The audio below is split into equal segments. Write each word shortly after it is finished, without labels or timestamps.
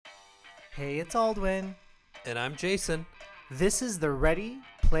Hey, it's Aldwin. And I'm Jason. This is the Ready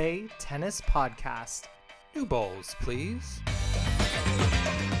Play Tennis Podcast. New balls, please.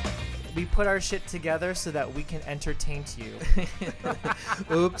 We put our shit together so that we can entertain you.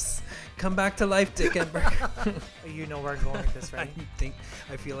 Oops. Come back to life, Dick Enberg. You know where I'm going with this, right?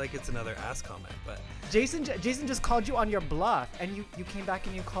 I feel like it's another ass comment, but Jason just called you on your bluff, and you came back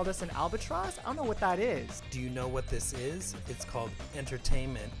and you called us an albatross? I don't know what that is. do you know what this is? It's called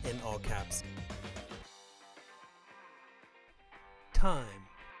entertainment in all caps. Time.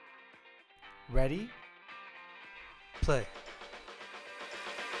 Ready? Play.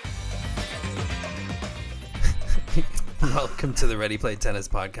 Welcome to the Ready Play Tennis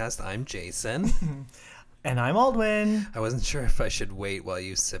Podcast. I'm Jason. And I'm Aldwin. I wasn't sure if I should wait while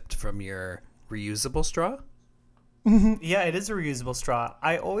you sipped from your reusable straw. Yeah, it is a reusable straw.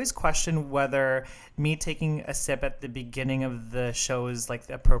 I always question whether me taking a sip at the beginning of the show is like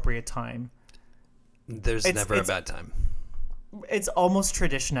the appropriate time. There's never a bad time. It's almost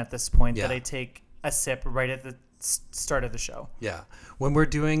tradition at this point Yeah. that I take a sip right at the start of the show. Yeah. When we're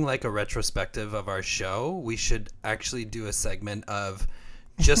doing like a retrospective of our show, we should actually do a segment of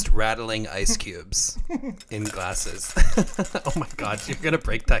just rattling ice cubes in glasses. Oh my God, you're going to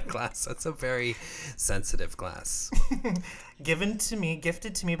break that glass. That's a very sensitive glass. Gifted to me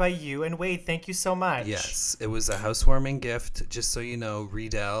by you and Wade. Thank you so much. Yes, it was a housewarming gift. Just so you know,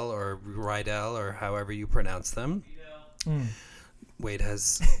 Riedel or Rydell or however you pronounce them. Wade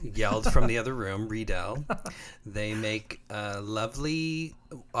has yelled from the other room, Riedel. They make lovely,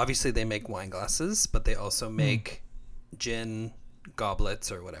 obviously they make wine glasses, but they also make gin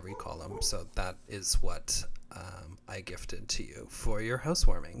goblets or whatever you call them. So that is what I gifted to you for your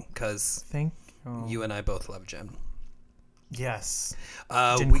housewarming because Thank you. You and I both love gin. Yes.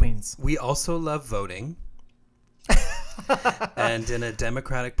 Gin queens. We also love voting. And in a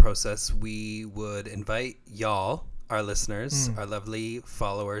democratic process, we would invite y'all, our listeners, our lovely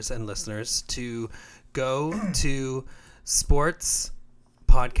followers and listeners, to go to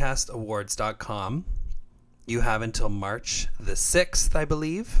sportspodcastawards.com. You have until March the 6th, I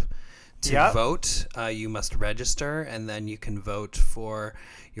believe, to vote. You must register, and then you can vote for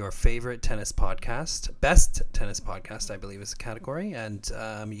your favorite tennis podcast. Best tennis podcast, I believe, is the category, and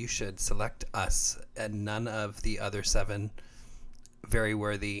you should select us and none of the other 7 very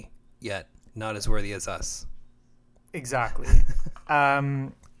worthy, yet not as worthy as us. Exactly.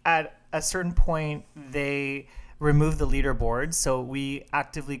 At a certain point, they removed the leaderboard, so we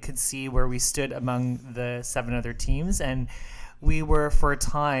actively could see where we stood among the 7 other teams, and we were, for a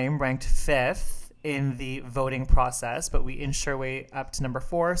time, ranked 5th in the voting process, but we inched our way up to number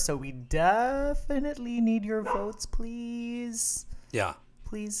 4, so we definitely need your votes, please. Yeah.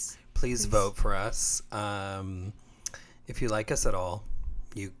 Please vote for us. If you like us at all,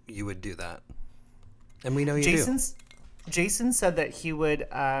 you would do that. And we know you do. Jason said that he would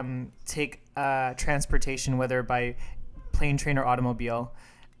take transportation, whether by plane, train, or automobile,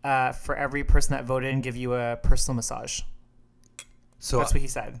 for every person that voted and give you a personal massage. So that's what he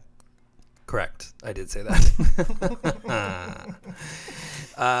said. Correct. I did say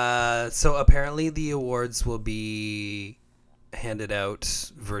that. So apparently the awards will be handed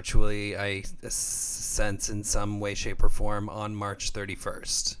out virtually, I sense, in some way, shape, or form on March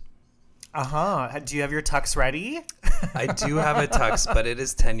 31st. Do you have your tux ready? I do have a tux, but it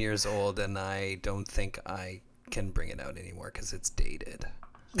is 10 years old, and I don't think I can bring it out anymore because it's dated.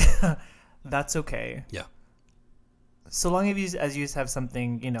 That's okay. Yeah. So long as you have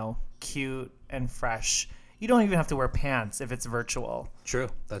something, cute and fresh. You don't even have to wear pants if it's virtual. True.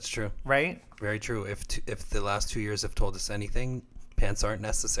 That's true. Right? Very true. If the last 2 years have told us anything, pants aren't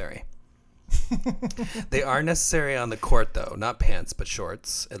necessary. They are necessary on the court, though. Not pants, but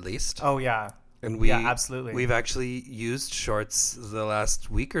shorts, at least. Oh, yeah. And absolutely. We've actually used shorts the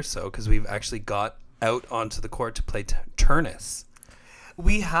last week or so because we've actually got out onto the court to play tennis.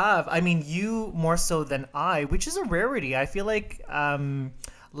 We have. I mean, you more so than I, which is a rarity. I feel like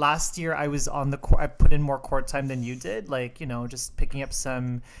last year I was on the court. I put in more court time than you did, just picking up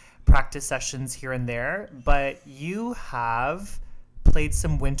some practice sessions here and there. But you have played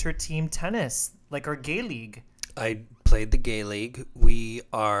some winter team tennis, like our gay league. I played the gay league. We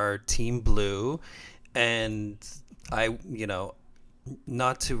are Team Blue, and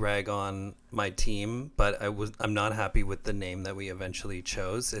not to rag on my team, but I'm not happy with the name that we eventually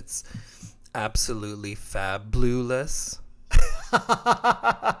chose. It's absolutely fabulous.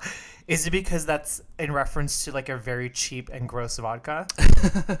 Is it because that's in reference to like a very cheap and gross vodka?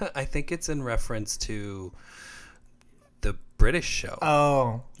 I think it's in reference to the British show.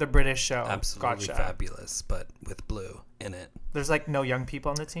 Oh, the British show. Absolutely Gotcha. fabulous, but with blue in it. There's like no young people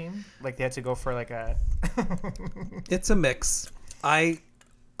on the team. Like they had to go for like a. It's a mix. I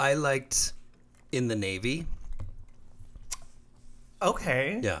liked In the Navy.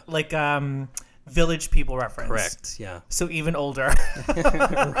 Okay. Yeah. Like Village People reference. Correct. Yeah. So even older.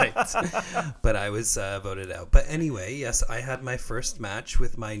 Right. But I was voted out. But anyway, yes, I had my first match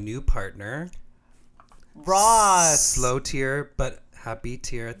with my new partner. Ross. Slow tier, but happy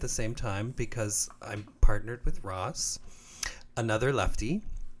tier at the same time because I'm partnered with Ross, another lefty.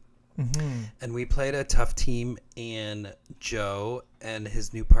 Mm-hmm. And we played a tough team in Joe and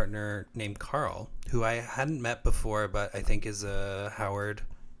his new partner named Carl, who I hadn't met before, but I think is a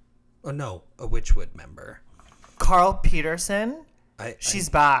Witchwood member. Carl Peterson. She's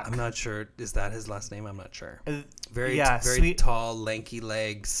back. I'm not sure. Is that his last name? I'm not sure. Very sweet, tall, lanky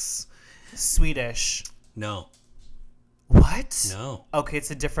legs. Swedish. No. What? No. Okay,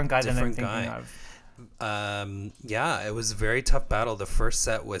 it's a different guy than I'm thinking of. Yeah, it was a very tough battle. The first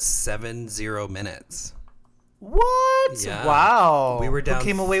set was 7-0 minutes. What? Yeah. Wow. We were down. Who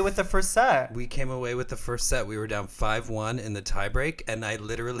came away with the first set? We came away with the first set. We were down 5-1 in the tiebreak, and I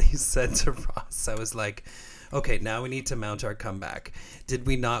literally said to Ross, I was like, okay, now we need to mount our comeback. Did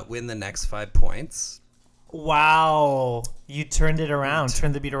we not win the next 5 points? Wow. You turned it around.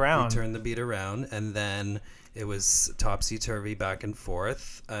 Turned the beat around. We turned the beat around, and then it was topsy-turvy back and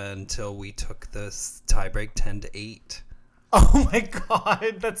forth until we took the tiebreak 10-8. Oh my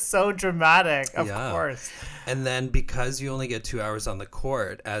God, that's so dramatic. Of course. And then because you only get 2 hours on the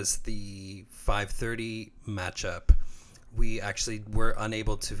court as the 5:30 matchup, we actually were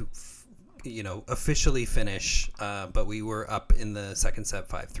unable to, officially finish, but we were up in the second set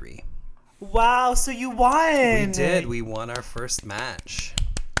 5-3. Wow, so you won. We did. We won our first match.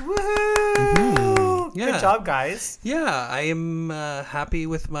 Woohoo! Mm-hmm. Yeah. Good job, guys. Yeah, I am happy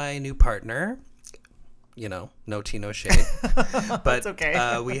with my new partner. No tea, no shade. But it's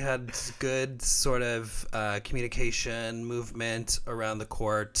okay. We had good sort of communication, movement around the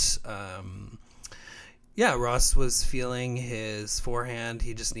court. Ross was feeling his forehand.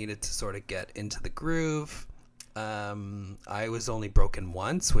 He just needed to sort of get into the groove. I was only broken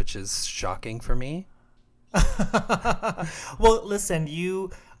once, which is shocking for me. Well, listen,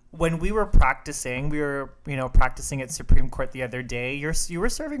 when we were practicing, practicing at Supreme Court the other day, you were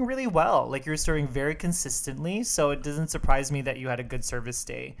serving really well. Like, you were serving very consistently. So it doesn't surprise me that you had a good service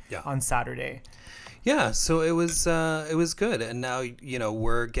day on Saturday. Yeah, so it was good. And now,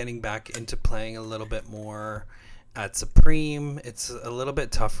 we're getting back into playing a little bit more at Supreme. It's a little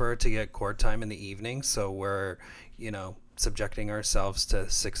bit tougher to get court time in the evening. So we're, subjecting ourselves to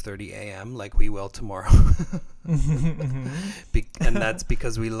 6:30 a.m. like we will tomorrow. And that's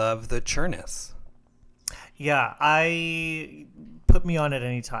because we love the churness. Yeah, put me on at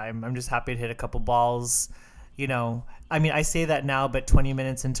any time. I'm just happy to hit a couple balls. I say that now, but 20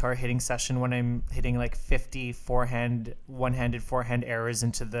 minutes into our hitting session, when I'm hitting like 50 one-handed forehand errors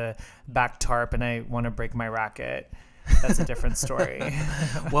into the back tarp and I want to break my racket, that's a different story.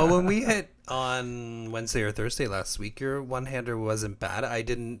 Well, when we hit on Wednesday or Thursday last week, your one-hander wasn't bad. I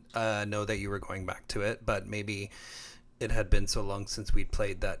didn't know that you were going back to it, but maybe it had been so long since we'd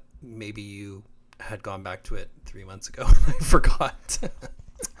played that maybe you had gone back to it 3 months ago. I forgot.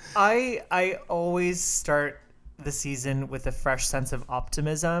 I always start the season with a fresh sense of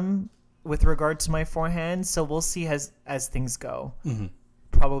optimism with regard to my forehand, so we'll see as things go. Mm-hmm.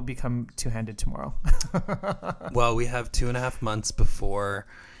 Probably become two-handed tomorrow. Well, we have 2.5 months before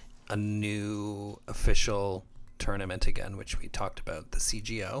a new official tournament again, which we talked about, the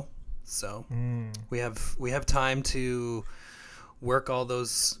CGO. So we have time to work all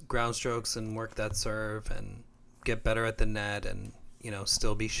those ground strokes and work that serve and get better at the net and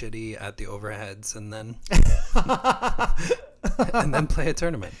still be shitty at the overheads and then and then play a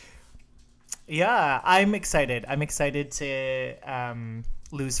tournament. Yeah, I'm excited. I'm excited to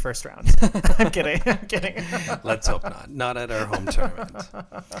lose first round. I'm kidding. Let's hope not. Not at our home tournament.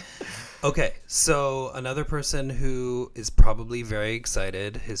 Okay, so another person who is probably very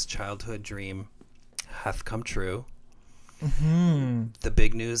excited, his childhood dream hath come true. Mm-hmm. The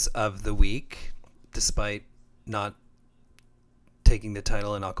big news of the week, despite not taking the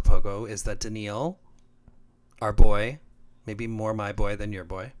title in Acapulco, is that Daniil, our boy, maybe more my boy than your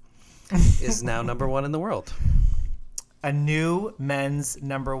boy, is now number 1 in the world. A new men's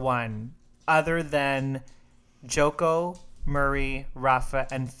number 1, other than Joko, Murray, Rafa,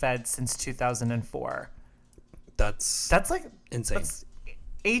 and Fed since 2004. That's like insane. That's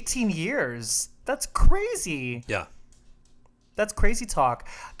 18 years. That's crazy. Yeah. That's crazy talk.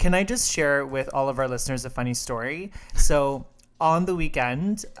 Can I just share with all of our listeners a funny story? So on the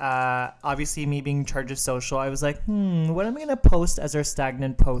weekend, obviously me being in charge of social, I was like, what am I going to post as our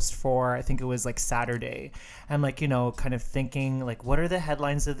stagnant post for, I think it was like Saturday. I'm like, kind of thinking like, what are the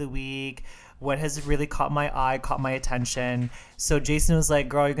headlines of the week? What has really caught my eye, caught my attention? So Jason was like,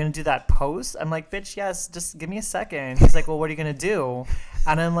 girl, you're going to do that post? I'm like, bitch, yes, just give me a second. He's like, well, what are you going to do?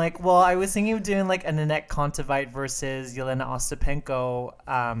 And I'm like, well, I was thinking of doing like a Nanette Kontaveit versus Yelena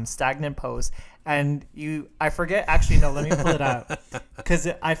Ostapenko stagnant post. And I forget, actually, no, let me pull it up. Because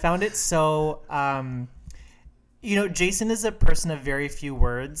I found it so, Jason is a person of very few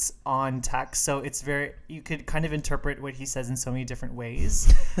words on text. So it's you could kind of interpret what he says in so many different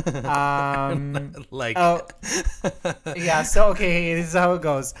ways. Yeah, so, okay, this is how it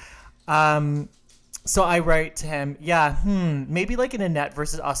goes. So I write to him, maybe like in a Nanette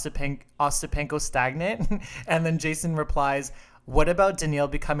versus Ostapenko stagnant. And then Jason replies, what about Daniil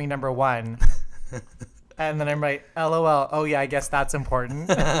becoming number one? And then I'm like, LOL. Oh, yeah, I guess that's important.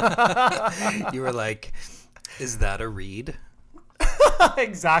 You were like, is that a read?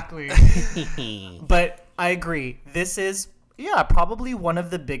 Exactly. But I agree. This is, probably one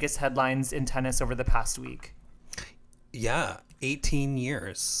of the biggest headlines in tennis over the past week. Yeah, 18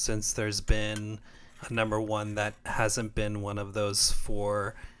 years since there's been a number one that hasn't been one of those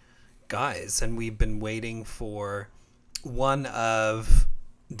four guys. And we've been waiting for one of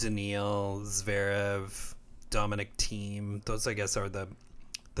Daniil, Zverev, Dominic Thiem. Those, I guess, are the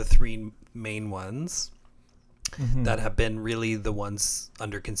three main ones that have been really the ones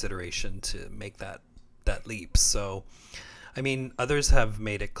under consideration to make that leap. So, I mean, others have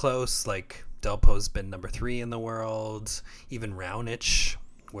made it close. Like Delpo's been number 3 in the world. Even Raonic,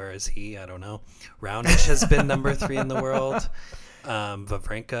 where is he? I don't know. Raonic has been number 3 in the world.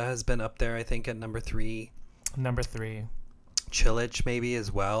 Wawrinka has been up there, I think, at number 3. Number 3. Cilic maybe as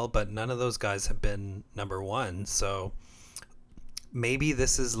well, but none of those guys have been number 1. So maybe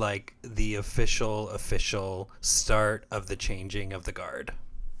this is like the official start of the changing of the guard.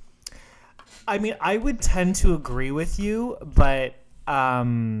 I mean, I would tend to agree with you, but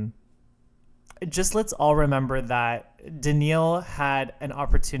just let's all remember that Daniil had an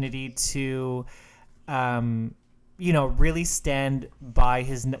opportunity to really stand by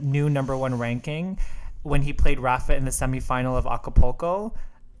his new number 1 ranking when he played Rafa in the semifinal of Acapulco,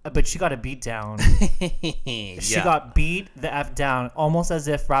 but she got a beat down. She got beat the F down, almost as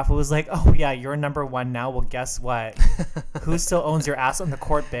if Rafa was like, oh yeah, you're number 1 now. Well, guess what? Who still owns your ass on the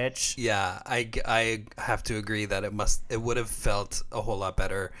court, bitch? Yeah, I have to agree that it would have felt a whole lot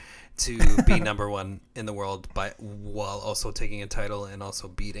better to be number 1 in the world while also taking a title and also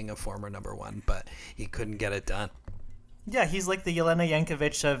beating a former number 1, but he couldn't get it done. Yeah, he's like the Jelena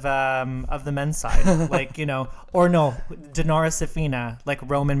Jankovic of the men's side, like, or no, Dinara Safina, like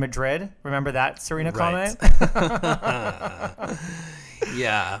Rome and Madrid. Remember that Serena comment?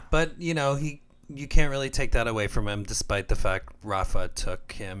 Yeah, but you can't really take that away from him, despite the fact Rafa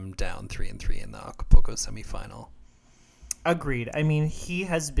took him down 3-3 in the Acapulco semifinal. Agreed. I mean, he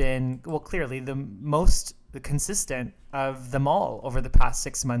has been, well, clearly the most consistent of them all over the past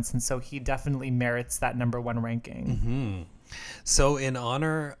 6 months, and so he definitely merits that number 1 ranking. Mm-hmm. So in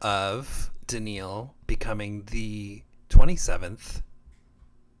honor of Daniil becoming the 27th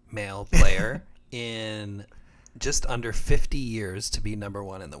male player in just under 50 years to be number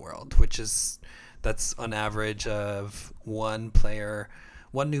 1 in the world, that's on average of one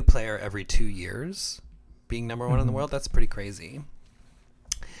new player every 2 years being number 1 in the world. That's pretty crazy.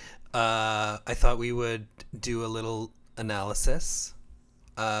 I thought we would do a little analysis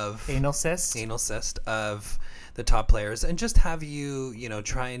of anal cyst of the top players and just have you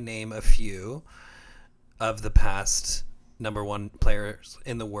try and name a few of the past number 1 players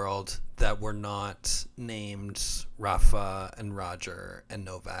in the world that were not named Rafa and Roger and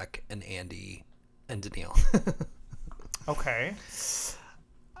Novak and Andy and Daniil. Okay.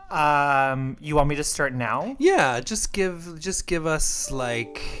 You want me to start now? Yeah, just give us,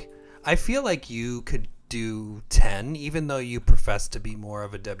 like, I feel like you could do 10, even though you profess to be more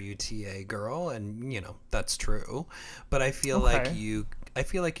of a WTA girl, and that's true. But I feel like you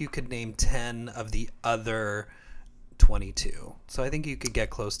could name 10 of the other 22. So I think you could get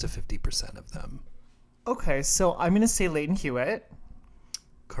close to 50% of them. Okay, so I'm gonna say Leighton Hewitt.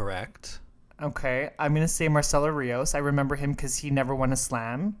 Correct. Okay, I'm gonna say Marcelo Rios. I remember him because he never won a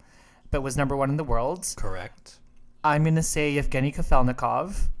slam, but was number 1 in the world. Correct. I'm gonna say Yevgeny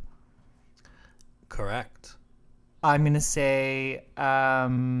Kafelnikov. Correct. I'm going to say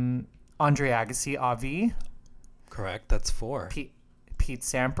Andre Agassi, Avi. Correct. That's 4. Pete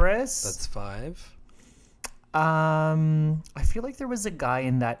Sampras. That's 5. I feel like there was a guy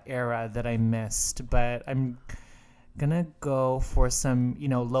in that era that I missed, but I'm gonna go for some,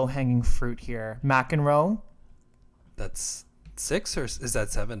 low-hanging fruit here. McEnroe. That's 6 or is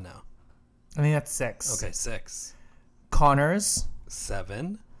that 7 now? I think that's 6. Okay, 6. Connors.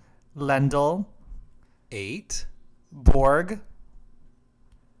 7. Lendl. 8. Borg.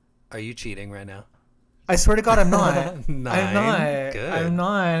 Are you cheating right now? I swear to God, I'm not. 9. I'm not. Good. I'm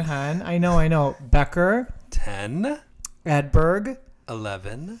not, hon. I know. Becker. 10. Edberg.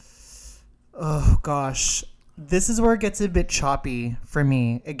 11. Oh, gosh. This is where it gets a bit choppy for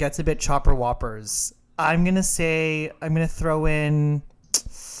me. It gets a bit chopper whoppers. I'm going to throw in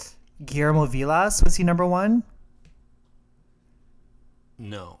Guillermo Vilas. Was he number 1?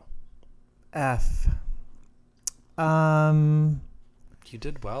 No. F. You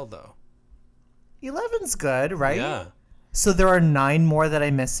did well, though. 11's good, right? Yeah. So there are 9 more that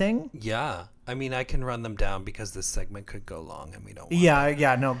I'm missing? Yeah. I mean, I can run them down because this segment could go long and we don't want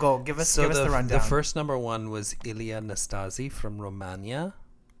Yeah, no, go. Give us the rundown. The first number 1 was Ilia Nastasi from Romania.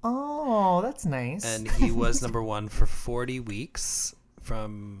 Oh, that's nice. And he was number 1 for 40 weeks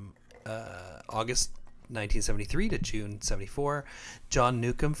from August 1973 to June 74. John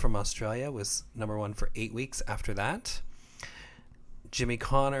Newcombe from Australia was number 1 for 8 weeks after that. Jimmy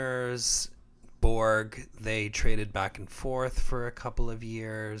Connors, Borg, they traded back and forth for a couple of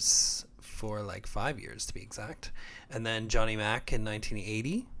years, for like 5 years to be exact. And then Johnny Mack in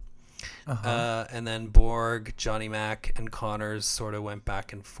 1980. And then Borg, Johnny Mack, and Connors sort of went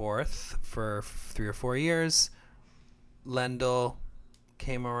back and forth for 3 or 4 years. Lendl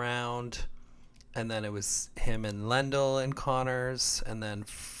came around, and then it was him and Lendl and Connors, and then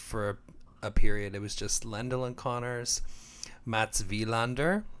for a period it was just Lendl and Connors. Mats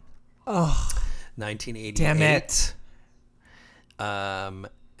Wilander, 1988. Damn it.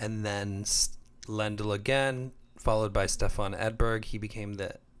 And then Lendl again, followed by Stefan Edberg. He became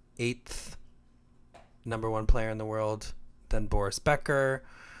the 8th number 1 player in the world. Then Boris Becker.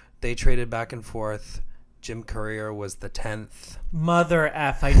 They traded back and forth. Jim Courier was the 10th. Mother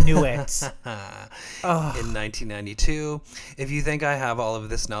F, I knew it. In 1992. If you think I have all of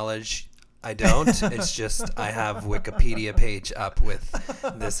this knowledge, I don't. It's just I have Wikipedia page up with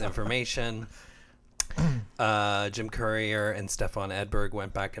this information. Jim Courier and Stefan Edberg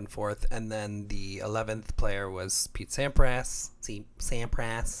went back and forth, and then the 11th player was Pete Sampras.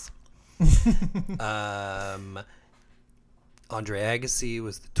 Andre Agassi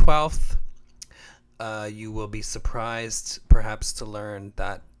was the 12th. You will be surprised, perhaps, to learn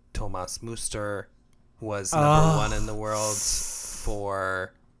that Thomas Muster was number 1 in the world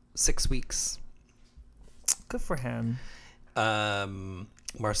for 6 weeks. Good for him.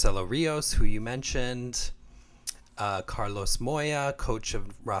 Marcelo Rios, who you mentioned. Carlos Moya, coach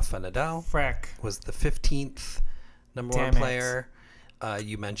of Rafa Nadal, was the 15th number 1 player.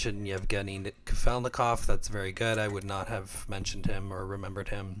 You mentioned Yevgeny Kafelnikov. That's very good. I would not have mentioned him or remembered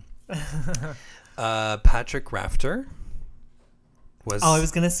him. Patrick Rafter was... Oh, I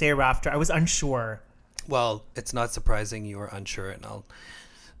was going to say Rafter. I was unsure. Well, it's not surprising you were unsure, and I'll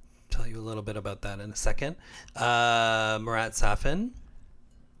tell you a little bit about that in a second. Murat Safin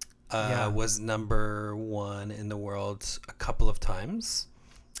was number 1 in the world a couple of times.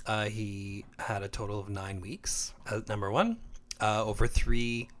 He had a total of 9 weeks as number 1 over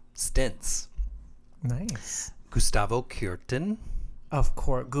 3 stints. Nice. Gustavo Kuerten. Of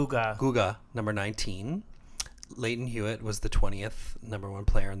course. Guga, number 19. Leighton Hewitt was the 20th number 1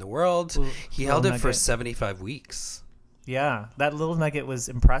 player in the world. He held it for 75 weeks. Yeah, that little nugget was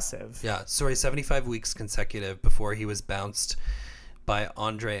impressive. Yeah, 75 weeks consecutive before he was bounced by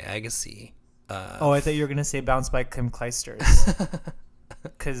Andre Agassi. I thought you were going to say bounced by Kim Clijsters.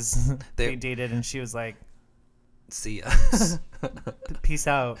 Because they dated and she was like, see ya. Peace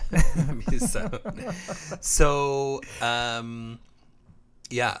out. Peace out. So,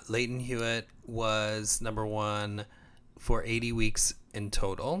 Leighton Hewitt was number 1 for 80 weeks in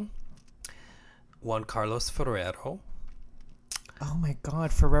total. Juan Carlos Ferrero. Oh my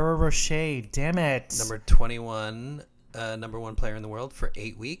God, Ferrero Rocher. Damn it. Number 21, number 1 player in the world for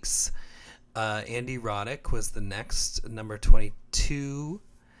 8 weeks. Andy Roddick was the next, number 22,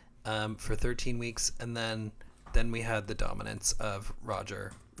 for 13 weeks. And then we had the dominance of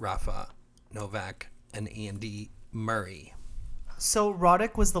Roger, Rafa, Novak, and Andy Murray. So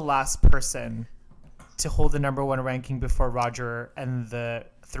Roddick was the last person to hold the number 1 ranking before Roger and the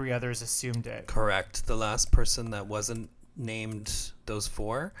 3 others assumed it. Correct. The last person that wasn't named those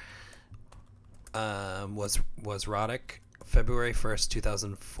 4 was Roddick. February 1st,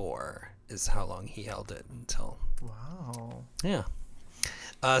 2004 is how long he held it until. Wow. Yeah.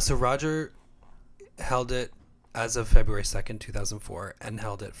 So Roger held it as of February 2nd, 2004, and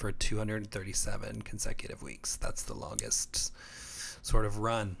held it for 237 consecutive weeks. That's the longest sort of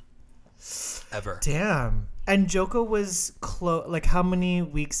run ever. Damn. And Joko was like, how many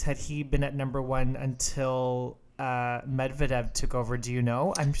weeks had he been at number one until Medvedev took over? Do you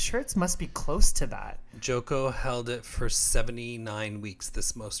know? I'm sure it must be close to that. Joko held it for 79 weeks,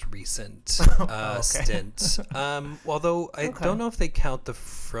 this most recent stint. Although I don't know if they count the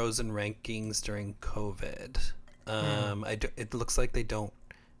frozen rankings during COVID. It looks like they don't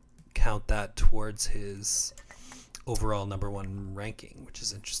count that towards his overall number one ranking, which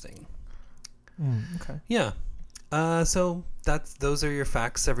is interesting. Okay. Yeah. So those are your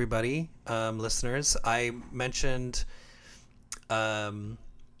facts, everybody, listeners. I mentioned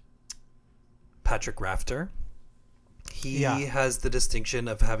Patrick Rafter. He has the distinction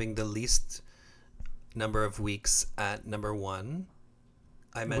of having the least number of weeks at number one.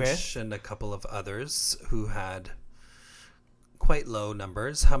 I mentioned a couple of others who had quite low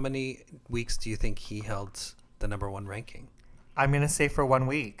numbers. How many weeks do you think he held the number one ranking? I'm going to say for 1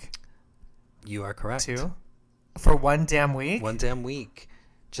 week. You are correct. 2? For one damn week? One damn week.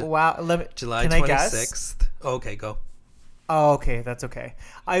 Wow. July can 26th. I guess? Oh, okay, go. Oh, okay. That's okay.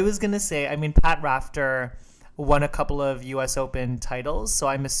 I was going to say, I mean, Pat Rafter won a couple of U.S. Open titles, so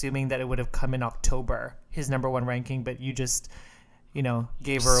I'm assuming that it would have come in October, his number one ranking, but you just,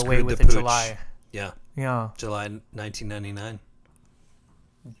 gave her away with July. Yeah. Yeah. July 1999.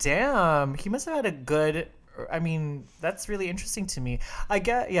 Damn. He must have had a good... I mean, that's really interesting to me. I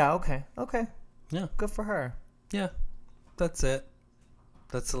get... Yeah, okay. Yeah. Good for her. Yeah. That's it.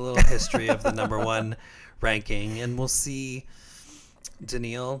 That's a little history of the number one ranking. And we'll see...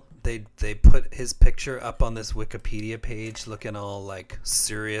 Daniil, they put his picture up on this Wikipedia page looking all, like,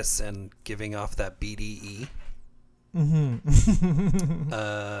 serious and giving off that BDE.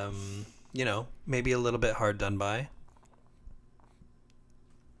 Maybe a little bit hard done by.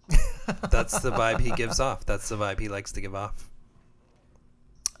 That's the vibe he gives off. That's the vibe he likes to give off.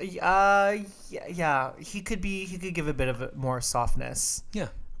 Yeah. He could give a bit of more softness. Yeah.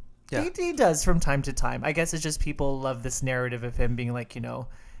 He does from time to time. I guess it's just people love this narrative of him being like, do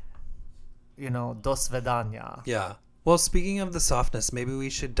svidanya. Yeah. Well, speaking of the softness, maybe we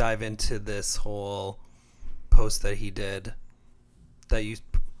should dive into this whole post that he did that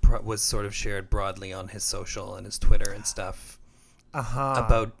was sort of shared broadly on his social and his Twitter and stuff.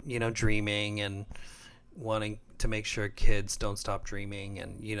 About dreaming and wanting to make sure kids don't stop dreaming,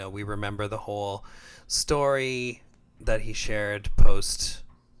 and we remember the whole story that he shared post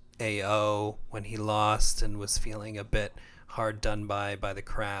AO when he lost and was feeling a bit hard done by the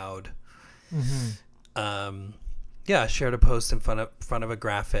crowd. Shared a post in front of a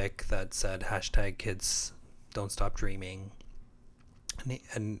graphic that said #kids don't stop dreaming.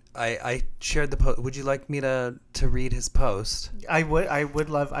 And I shared the post. Would you like me to read his post? I would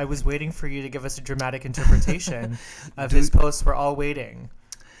love. I was waiting for you to give us a dramatic interpretation of his post. We're all waiting.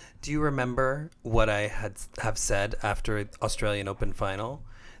 Do you remember what I have said after Australian Open final?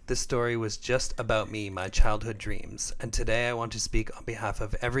 This story was just about me, my childhood dreams, and today I want to speak on behalf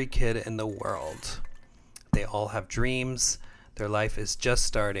of every kid in the world. They all have dreams. Their life is just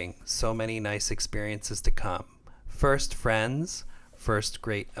starting. So many nice experiences to come. First, friends. First,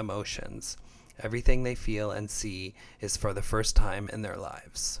 great emotions. Everything they feel and see is for the first time in their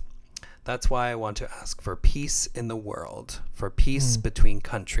lives. That's why I want to ask for peace in the world, for peace between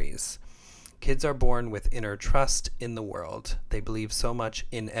countries. Kids are born with inner trust in the world. They believe so much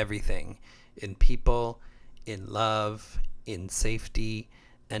in everything, in people, in love, in safety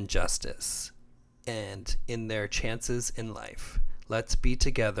and justice, and in their chances in life. Let's be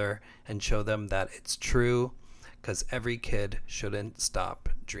together and show them that it's true, because every kid shouldn't stop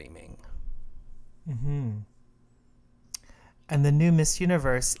dreaming. And the new Miss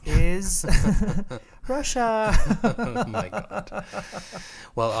Universe is Russia. Oh my God.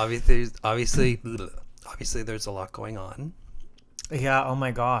 Well, obviously, there's a lot going on. Yeah. Oh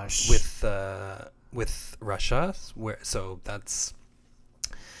my gosh. With Russia, that's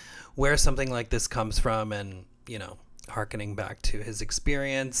where something like this comes from, and harkening back to his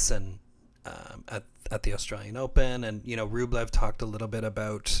experience and at the Australian Open, and Rublev talked a little bit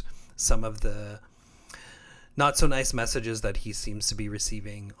about some of the not so nice messages that he seems to be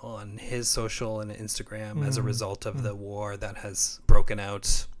receiving on his social and Instagram as a result of the war that has broken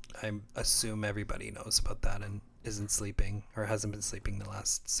out. I assume everybody knows about that and isn't sleeping or hasn't been sleeping the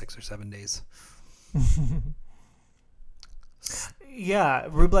last 6 or 7 days. Yeah,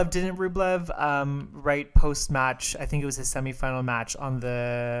 didn't Rublev write post-match, I think it was his semifinal match, on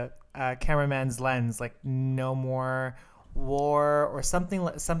the cameraman's lens, like no more war or something,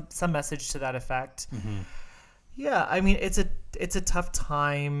 some message to that effect. Yeah, I mean it's a tough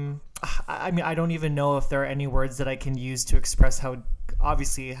time. I mean, I don't even know if there are any words that I can use to express how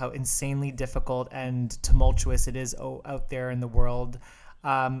obviously how insanely difficult and tumultuous it is out there in the world.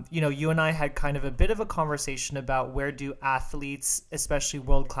 You and I had kind of a bit of a conversation about where do athletes, especially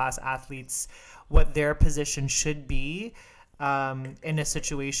world-class athletes, what their position should be in a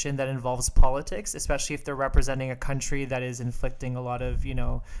situation that involves politics, especially if they're representing a country that is inflicting a lot of,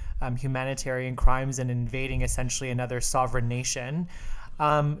 humanitarian crimes and invading essentially another sovereign nation.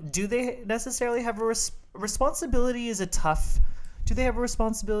 Do they necessarily have a responsibility? Do they have a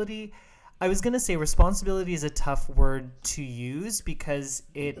responsibility? I was going to say responsibility is a tough word to use because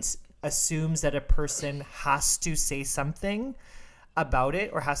it assumes that a person has to say something about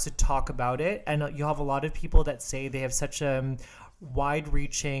it or has to talk about it. And you have a lot of people that say they have such a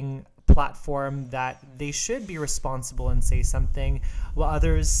wide-reaching platform that they should be responsible and say something, while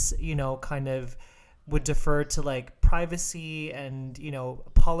others, kind of would defer to like privacy and,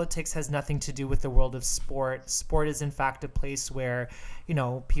 politics has nothing to do with the world of sport. Sport is in fact a place where,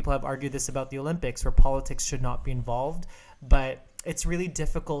 people have argued this about the Olympics where politics should not be involved, but it's really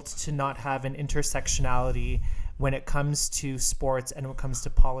difficult to not have an intersectionality when it comes to sports and when it comes to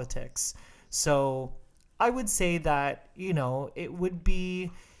politics. So I would say that, it would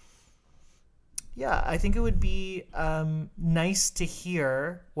be, I think it would be nice to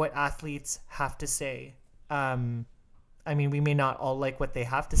hear what athletes have to say. I mean, we may not all like what they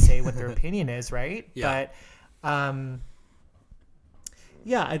have to say, what their opinion is, right? Yeah. But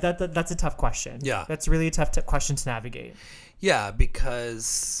that's a tough question. Yeah. That's really a tough question to navigate. Yeah,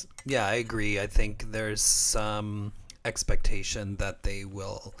 because, I agree. I think there's some expectation that they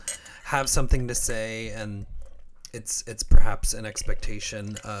will have something to say, and it's perhaps an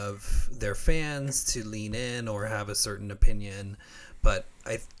expectation of their fans to lean in or have a certain opinion. But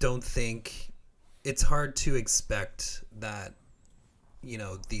I don't think it's hard to expect that,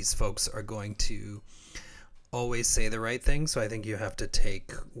 these folks are going to always say the right thing. So I think you have to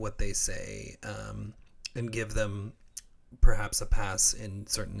take what they say and give them perhaps a pass in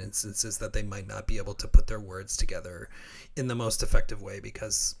certain instances that they might not be able to put their words together in the most effective way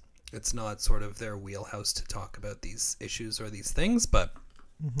because it's not sort of their wheelhouse to talk about these issues or these things. But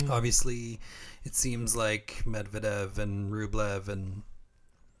obviously it seems like Medvedev and Rublev and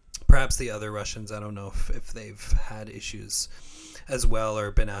perhaps the other Russians, I don't know if they've had issues as well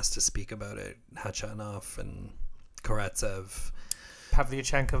or been asked to speak about it. Khachanov and Karatsev.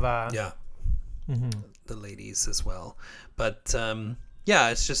 Pavlyuchenkova. Yeah. The ladies as well. But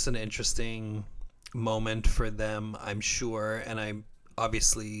it's just an interesting moment for them, I'm sure. And I'm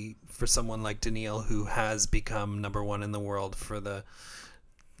obviously for someone like Daniil who has become number one in the world for the,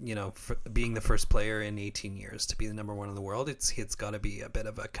 for being the first player in 18 years to be the number one in the world, it's got to be a bit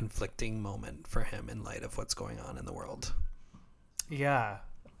of a conflicting moment for him in light of what's going on in the world. Yeah,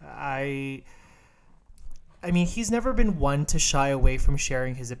 I mean, he's never been one to shy away from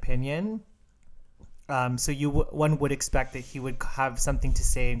sharing his opinion. So one would expect that he would have something to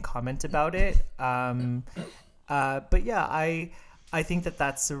say and comment about it. But yeah, I think that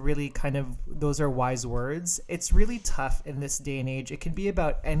that's a really those are wise words. It's really tough in this day and age. It can be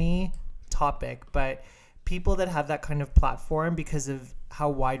about any topic, but people that have that kind of platform because of how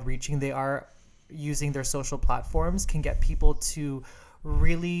wide reaching they are using their social platforms can get people to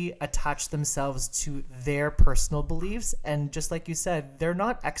really attach themselves to their personal beliefs. And just like you said, they're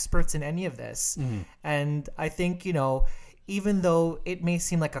not experts in any of this. And I think, even though it may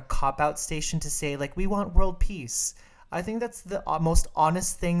seem like a cop-out station to say, like, we want world peace, I think that's the most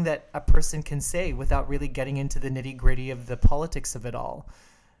honest thing that a person can say without really getting into the nitty-gritty of the politics of it all.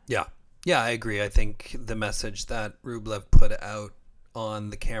 Yeah. Yeah, I agree. I think the message that Rublev put out on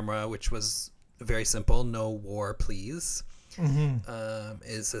the camera, which was very simple, no war, please,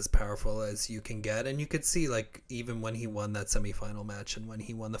 is as powerful as you can get. And you could see, like, even when he won that semifinal match and when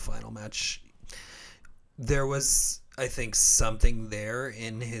he won the final match, there was, I think, something there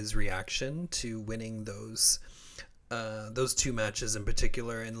in his reaction to winning those two matches in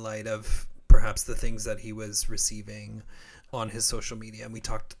particular in light of perhaps the things that he was receiving on his social media. And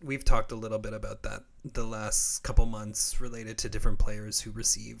we've talked a little bit about that the last couple months related to different players who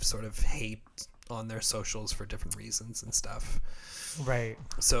receive sort of hate on their socials for different reasons and stuff. Right.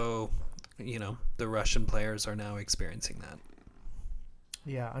 So, the Russian players are now experiencing that.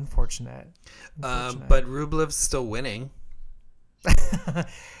 Yeah, unfortunate. But Rublev's still winning.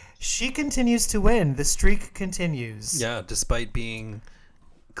 She continues to win. The streak continues. Yeah, despite being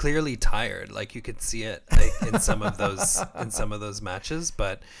clearly tired. Like you could see it like, in some of those matches.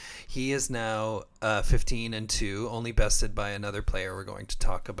 But he is now 15-2, only bested by another player we're going to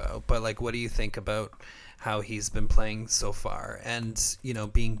talk about. But like, what do you think about how he's been playing so far, and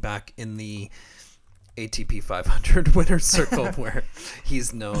being back in the ATP 500 winner's circle where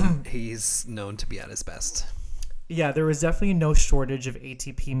he's known to be at his best? Yeah, there was definitely no shortage of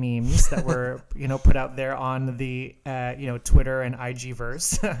ATP memes that were, put out there on the, Twitter and IG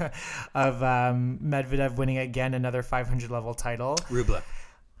verse of Medvedev winning again another 500 level title. Rublev.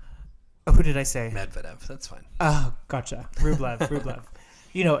 Who did I say? Medvedev. That's fine. Oh, gotcha. Rublev.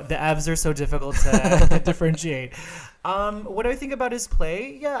 The Evs are so difficult to differentiate. What do I think about his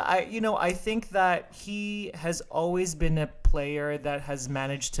play? Yeah, I think that he has always been a player that has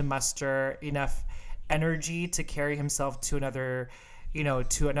managed to muster enough energy to carry himself to another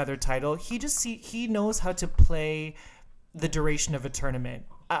title. He knows how to play the duration of a tournament.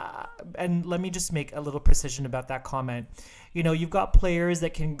 And let me just make a little precision about that comment. You've got players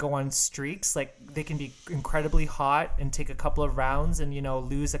that can go on streaks, like they can be incredibly hot and take a couple of rounds and,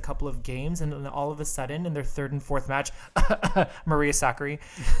 lose a couple of games. And then all of a sudden in their third and fourth match, Maria Sakkari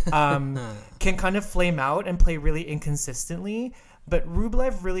can kind of flame out and play really inconsistently. But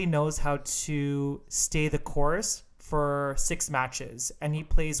Rublev really knows how to stay the course for 6 matches. And he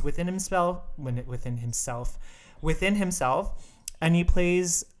plays within himself, and he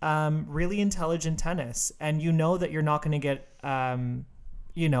plays really intelligent tennis. And that you're not going to get, a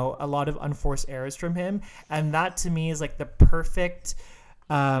lot of unforced errors from him. And that to me is like the perfect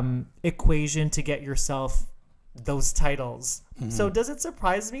equation to get yourself those titles. Mm-hmm. So does it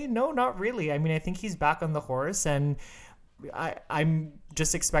surprise me? No, not really. I mean, I think he's back on the horse, and I'm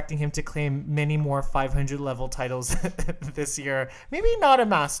just expecting him to claim many more 500 level titles this year. Maybe not a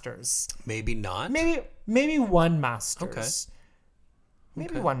Masters. Maybe not? Maybe one Masters. Okay.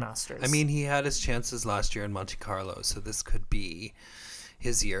 Maybe one Masters. I mean, he had his chances last year in Monte Carlo, so this could be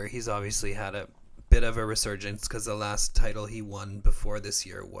his year. He's obviously had a bit of a resurgence because the last title he won before this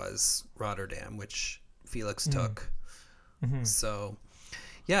year was Rotterdam, which Felix took. Mm-hmm. So,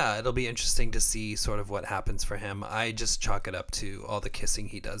 yeah, it'll be interesting to see sort of what happens for him. I just chalk it up to all the kissing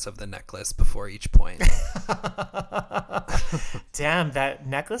he does of the necklace before each point. Damn, that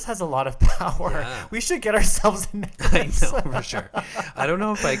necklace has a lot of power. Yeah. We should get ourselves a necklace. I know, for sure. I don't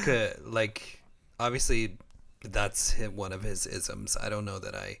know if I could, obviously that's one of his isms. I don't know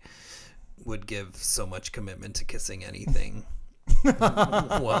that I would give so much commitment to kissing anything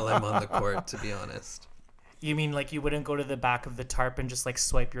while I'm on the court, to be honest. You mean you wouldn't go to the back of the tarp and just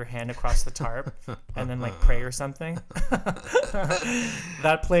swipe your hand across the tarp and then pray or something?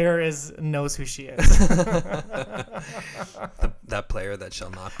 That player knows who she is. That player that shall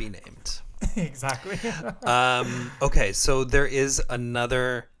not be named. Exactly. Okay, so there is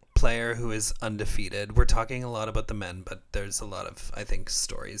another player who is undefeated. We're talking a lot about the men, but there's a lot of, I think,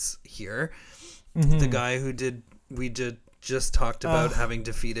 stories here. Mm-hmm. The guy we just talked about having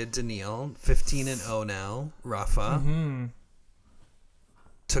defeated Daniil, 15-0 now. Rafa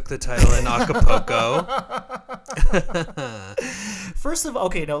took the title in Acapulco. First of all,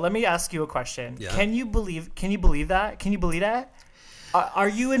 okay, no, let me ask you a question. Yeah. Can you believe that? Can you believe that? Are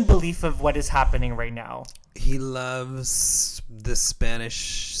you in belief of what is happening right now? He loves the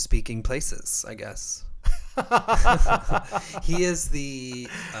Spanish-speaking places, I guess. He is the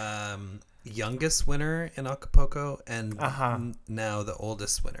youngest winner in Acapulco and now the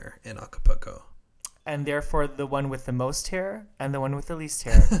oldest winner in Acapulco. And therefore the one with the most hair and the one with the least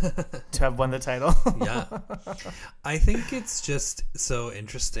hair to have won the title. Yeah. I think it's just so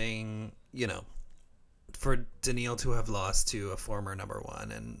interesting, for Daniil to have lost to a former number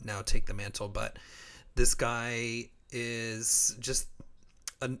one and now take the mantle. But this guy is just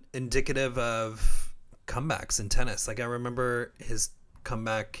indicative of comebacks in tennis. I remember his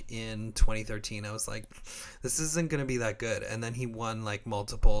comeback in 2013. I was like, this isn't going to be that good. And then he won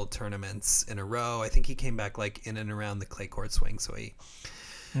multiple tournaments in a row. I think he came back in and around the clay court swing. So he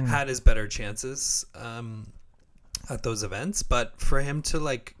had his better chances at those events. But for him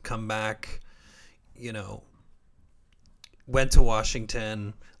to come back, went to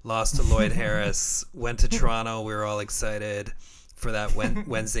Washington, lost to Lloyd Harris, went to Toronto. We were all excited for that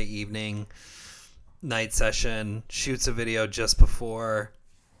Wednesday evening night session, shoots a video just before,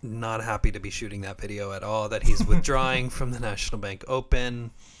 not happy to be shooting that video at all, that he's withdrawing from the National Bank Open,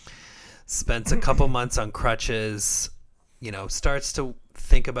 spends a couple months on crutches, starts to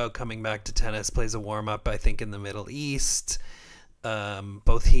think about coming back to tennis, plays a warm-up, I think, in the Middle East.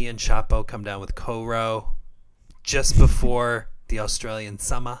 Both he and Chapo come down with Koro just before the Australian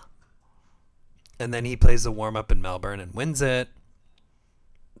summer. And then he plays a warm-up in Melbourne and wins it.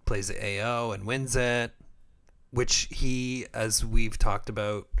 plays the AO and wins it, which he, as we've talked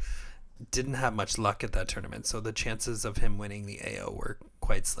about, didn't have much luck at that tournament. So the chances of him winning the AO were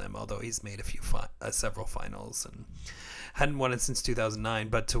quite slim, although he's made several finals and hadn't won it since 2009.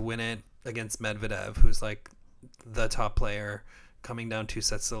 But to win it against Medvedev, who's like the top player, coming down 2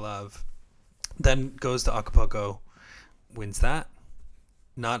 sets to love, then goes to Acapulco, wins that,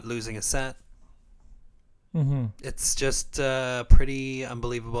 not losing a set. Mm-hmm. It's just pretty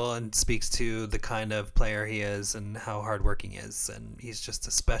unbelievable and speaks to the kind of player he is and how hardworking he is. And he's just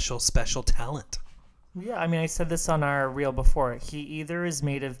a special, special talent. Yeah, I mean, I said this on our reel before. He either is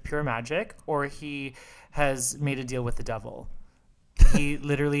made of pure magic or he has made a deal with the devil. He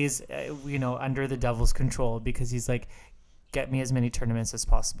literally is, under the devil's control, because he's like, get me as many tournaments as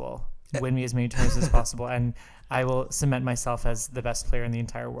possible. Win me as many tournaments as possible, and I will cement myself as the best player in the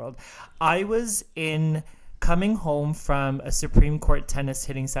entire world. I was coming home from a Supreme Court tennis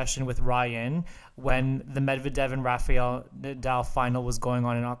hitting session with Ryan when the Medvedev and Rafael Nadal final was going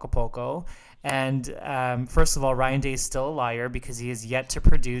on in Acapulco. And first of all, Ryan Day is still a liar because he has yet to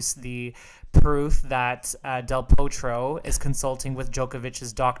produce the proof that Del Potro is consulting with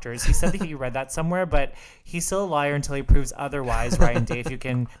Djokovic's doctors. He said that he read that somewhere, but he's still a liar until he proves otherwise. Ryan Day,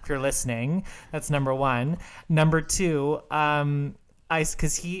 if you're listening, that's number one. Number two, Ryan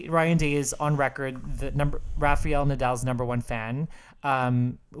Day is on record Rafael Nadal's number one fan.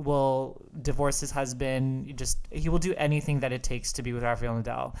 Will divorce his husband. He will do anything that it takes to be with Rafael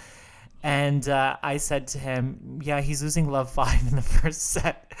Nadal. And I said to him, yeah, he's losing love 5 in the first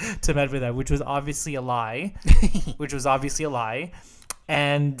set to Medvedev, which was obviously a lie.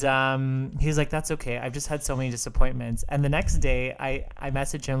 And he's like, that's okay. I've just had so many disappointments. And the next day I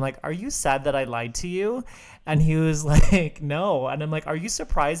messaged him like, are you sad that I lied to you? And he was like, no. And I'm like, are you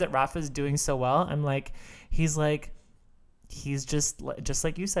surprised that Rafa's doing so well? He's just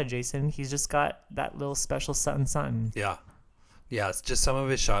like you said, Jason, he's just got that little special something. Yeah. Yeah, it's just some of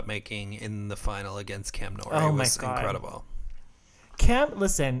his shot making in the final against Cam Norrie was incredible. Cam,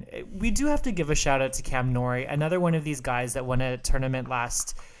 listen, we do have to give a shout out to Cam Norrie, another one of these guys that won a tournament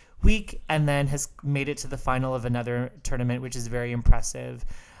last week and then has made it to the final of another tournament, which is very impressive.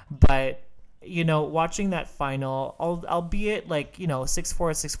 But, watching that final, albeit 6-4,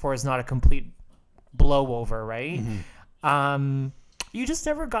 6-4 is not a complete blowover, right? Mm-hmm. You just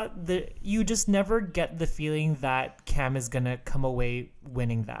never get the feeling that Cam is going to come away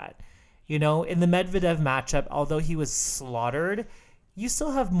winning that. In the Medvedev matchup, although he was slaughtered, you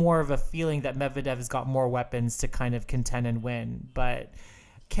still have more of a feeling that Medvedev has got more weapons to kind of contend and win. But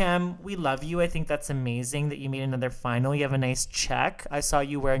Cam, we love you. I think that's amazing that you made another final. You have a nice check. I saw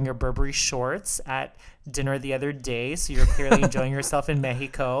you wearing your Burberry shorts at dinner the other day, so you're clearly enjoying yourself in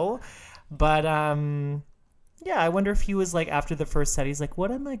Mexico. But yeah, I wonder if he was like, after the first set, he's like,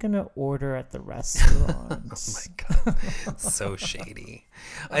 what am I going to order at the restaurant? Oh my God. So shady.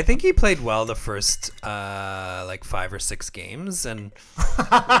 I think he played well the first 5 or 6 games. And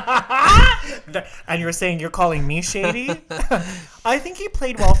and you're saying you're calling me shady? I think he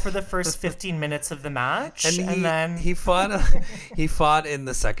played well for the first 15 minutes of the match. And then he fought in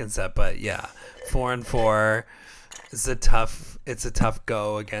the second set. But yeah, 4-4. It's a tough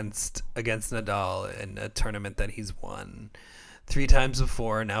go against Nadal in a tournament that he's won 3 times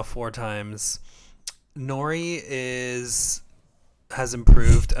before, now 4 times. Norrie has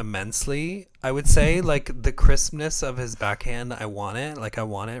improved immensely. I would say, like, the crispness of his backhand, I want it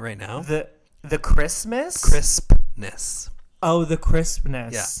right now. The crispness? Crispness. Oh, the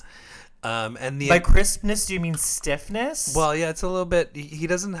crispness. Yeah. By crispness, do you mean stiffness? Well, yeah, it's a little bit. He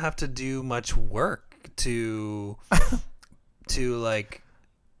doesn't have to do much work to like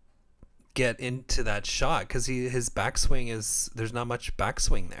get into that shot, because his backswing there's not much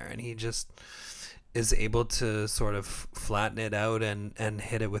backswing there, and he just is able to sort of flatten it out and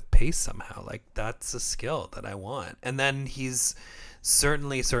hit it with pace somehow. Like, that's a skill that I want. And then he's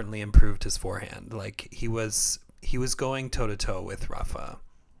certainly improved his forehand. Like, he was going toe to toe with Rafa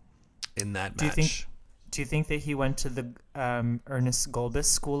in that match. Do you think that he went to the Ernest Gulbis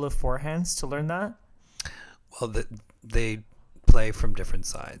School of Forehands to learn that? Well, they play from different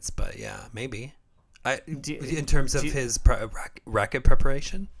sides, but yeah, maybe. In terms of his racket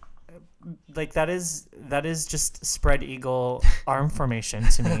preparation, like that is just spread eagle arm formation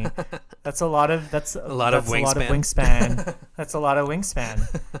to me. That's a lot of wingspan. That's a lot of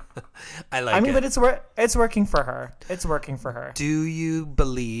wingspan. I mean, but it's working for her. It's working for her. Do you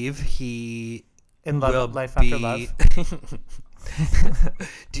believe he in life after love?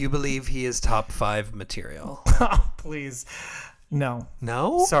 Do you believe he is top 5 material? Oh, please. No.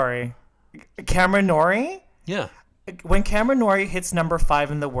 No? Sorry. Cameron Norrie? Yeah. When Cameron Norrie hits number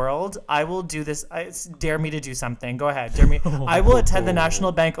 5 in the world, I will do this. Dare me to do something. Go ahead. Dare me. I will attend the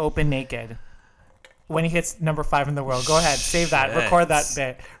National Bank Open naked. When he hits number 5 in the world. Go ahead. Save that. Record that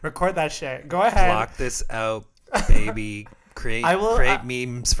bit. Record that shit. Go ahead. Block this out, baby. Create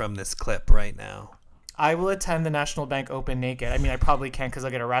memes from this clip right now. I will attend the National Bank Open naked. I mean, I probably can't because I'll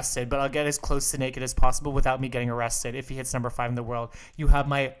get arrested, but I'll get as close to naked as possible without me getting arrested if he hits number 5 in the world. You have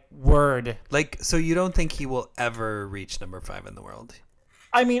my word. Like, so you don't think he will ever reach number 5 in the world?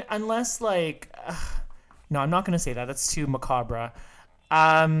 I mean, unless like... no, I'm not going to say that. That's too macabre.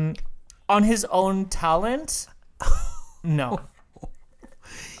 On his own talent? No.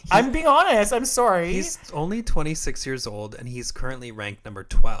 I'm being honest. I'm sorry. He's only 26 years old, and he's currently ranked number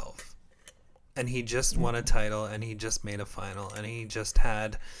 12. And he just won a title, and he just made a final, and he just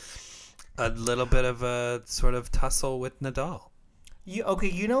had a little bit of a sort of tussle with Nadal. You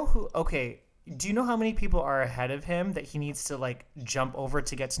know who? Okay, do you know how many people are ahead of him that he needs to like jump over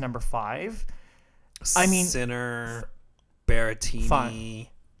to get to number 5? I mean, Sinner, Berrettini. Fine.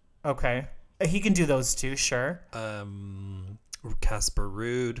 Okay, he can do those two, sure. Casper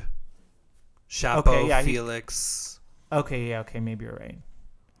Ruud, Chapo, Felix. Okay, maybe you're right.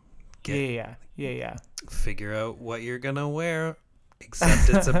 Yeah. Figure out what you're gonna wear, except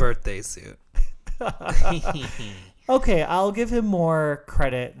it's a birthday suit. Okay, I'll give him more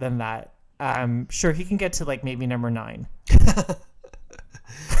credit than that. Sure, he can get to like maybe number 9.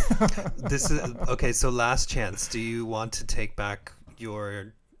 This is okay. So last chance. Do you want to take back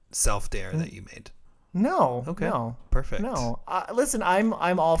your self-dare that you made? No. Okay. No. Perfect. No. Listen,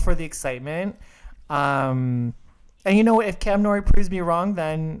 I'm all for the excitement. And you know, if Cam Norrie proves me wrong,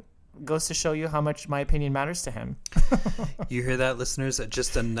 then goes to show you how much my opinion matters to him. You hear that, listeners?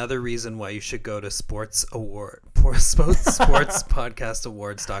 Just another reason why you should go to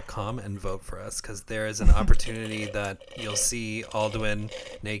sportspodcastawards.com and vote for us, because there is an opportunity that you'll see Aldwin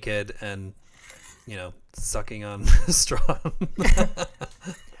naked and, you know, sucking on a straw.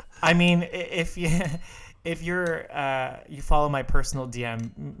 I mean, if you're you follow my personal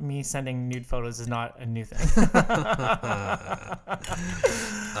DM, me sending nude photos is not a new thing.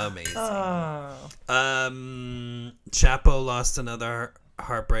 Amazing. Chapo lost another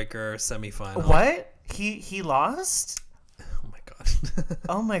heartbreaker semifinal. What? He lost? Oh my god.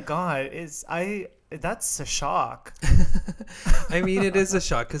 Oh my god. That's a shock. I mean, it is a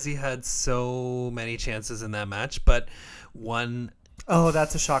shock because he had so many chances in that match, but one. Oh,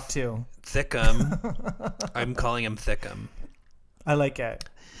 that's a shock too. Thickum. I'm calling him Thickum. I like it.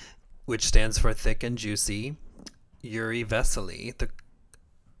 Which stands for thick and juicy. Yuri Vesely, the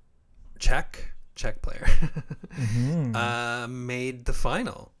Czech player, made the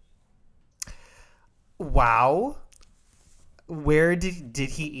final. Wow. Where did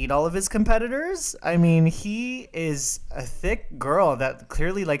he eat all of his competitors? I mean, he is a thick girl that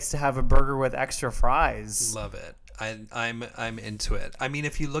clearly likes to have a burger with extra fries. Love it. I'm into it. I mean,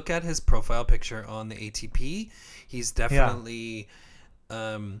 if you look at his profile picture on the ATP, he's definitely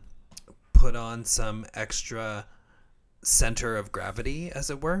put on some extra center of gravity,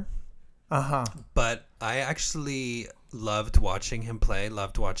 as it were. But I actually loved watching him play,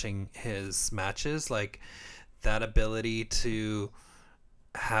 loved watching his matches. Like, that ability to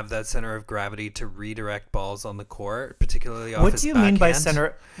have that center of gravity to redirect balls on the court, particularly off his backhand.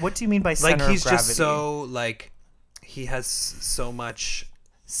 What do you mean by center of gravity? Like, he's just so, like, he has so much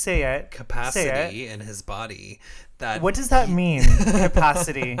capacity in his body that... What does that mean,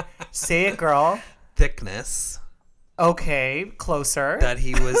 capacity? Say it, girl. Thickness. Okay, closer. That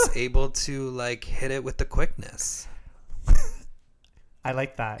he was able to, like, hit it with the quickness. I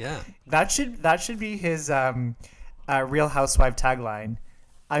like that. Yeah. That should be his Real Housewife tagline.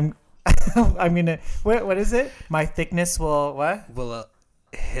 I'm gonna... What is it? My thickness will... What? Will...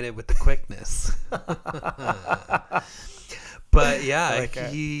 hit it with the quickness. But yeah, like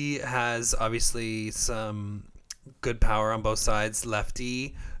he has obviously some good power on both sides.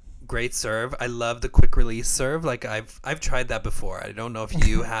 Lefty, great serve. I love the quick release serve. Like I've tried that before. I don't know if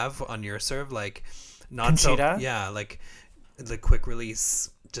you have on your serve. Like not Conchita? So yeah, like the quick release,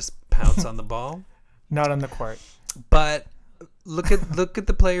 just pounce on the ball. Not on the court. But look at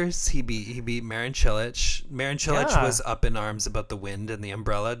the players he beat. He beat Marin Cilic. Marin Cilic was up in arms about the wind and the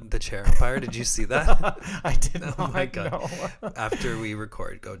umbrella, the chair umpire. Did you see that? I did not. Oh my god! No. After we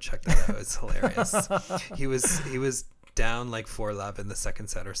record, go check that out. It's hilarious. He was down like 4-love in the second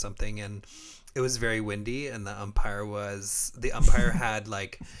set or something, and it was very windy. And the umpire had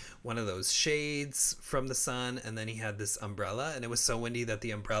like one of those shades from the sun, and then he had this umbrella, and it was so windy that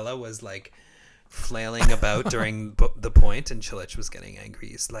the umbrella was like flailing about during the point, and Cilic was getting angry.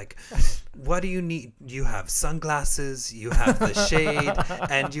 He's like, what do you need? You have sunglasses, you have the shade,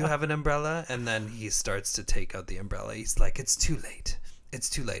 and you have an umbrella. And then he starts to take out the umbrella. He's like, it's too late. It's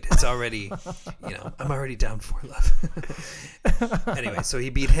too late. It's already, I'm already down 4-love. Anyway, so he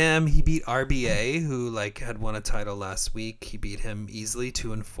beat him. He beat RBA, who had won a title last week. He beat him easily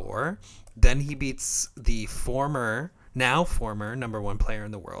 2-4. Then he beats the now former number one player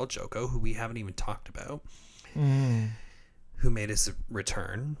in the world, Joko, who we haven't even talked about, who made his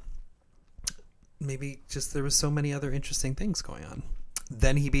return. Maybe just there was so many other interesting things going on.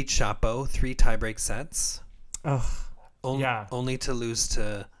 Then he beat Shapo 3 tiebreak sets. Only to lose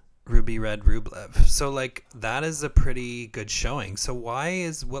to Ruby Red Rublev. So that is a pretty good showing. So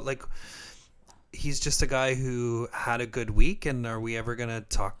why he's just a guy who had a good week, and are we ever going to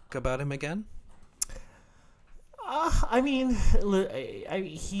talk about him again?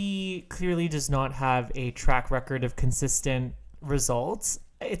 He clearly does not have a track record of consistent results.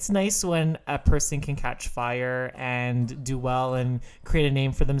 It's nice when a person can catch fire and do well and create a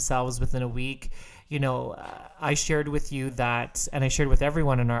name for themselves within a week. I shared with you that, and I shared with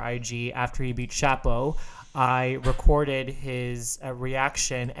everyone on our IG after he beat Shapo, I recorded his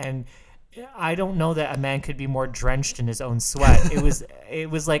reaction, and I don't know that a man could be more drenched in his own sweat. It was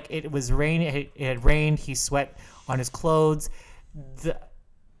rain. It had rained. He sweat on his clothes. The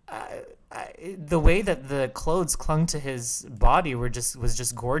way that the clothes clung to his body was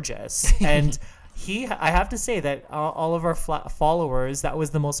just gorgeous. And I have to say that all of our followers, that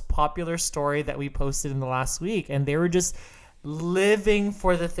was the most popular story that we posted in the last week, and they were just living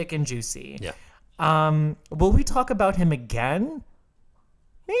for the thick and juicy. Yeah. Will we talk about him again?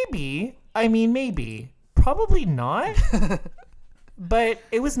 Maybe. Maybe. Probably not. But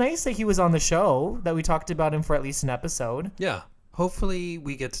it was nice that he was on the show, that we talked about him for at least an episode. Yeah. Hopefully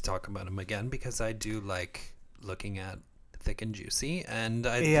we get to talk about him again, because I do like looking at thick and juicy, and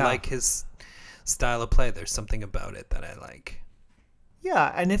I like his style of play. There's something about it that I like.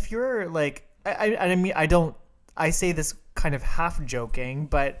 Yeah, and if you're I say this kind of half joking,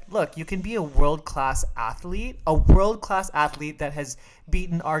 but look, you can be a world-class athlete that has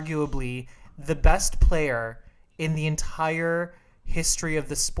beaten arguably the best player in the entire history of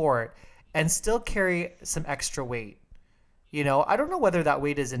the sport and still carry some extra weight. I don't know whether that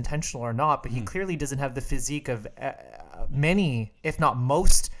weight is intentional or not, but he clearly doesn't have the physique of many, if not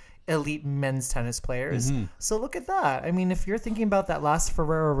most, elite men's tennis players. So look at that. If you're thinking about that last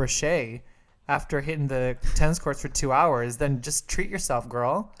Ferrero Rocher after hitting the tennis courts for 2 hours, then just treat yourself,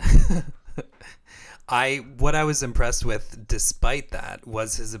 girl. What I was impressed with, despite that,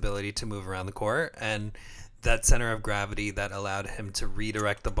 was his ability to move around the court and that center of gravity that allowed him to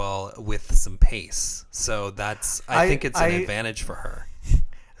redirect the ball with some pace. So I think it's an advantage for her.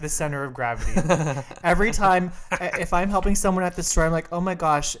 The center of gravity. Every time, if I'm helping someone at the store, I'm like, oh my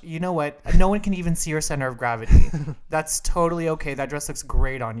gosh, you know what? No one can even see your center of gravity. That's totally okay. That dress looks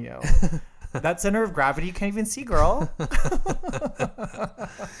great on you. That center of gravity you can't even see, girl.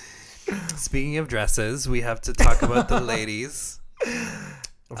 Speaking of dresses, we have to talk about the ladies.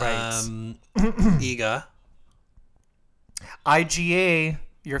 Right. Iga. IGA,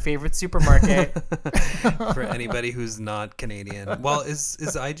 your favorite supermarket. For anybody who's not Canadian. Well, is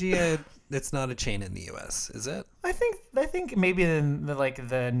IGA, it's not a chain in the US, is it? I think maybe in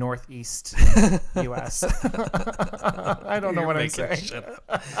the northeast US. I don't know what I'm saying.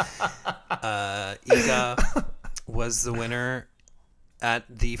 Iga was the winner at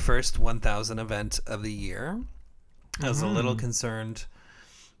the first 1,000 event of the year. I was a little concerned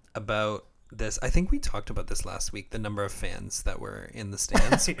about this. I think we talked about this last week, the number of fans that were in the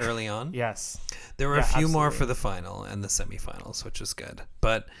stands early on. Yes. There were a few more for the final and the semifinals, which was good.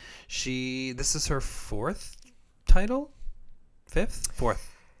 But this is her fourth title? Fifth?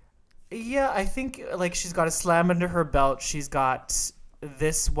 Fourth. Yeah, I think she's got a slam under her belt. She's got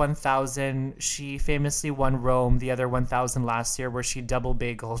this 1,000. She famously won Rome, the other 1,000 last year, where she double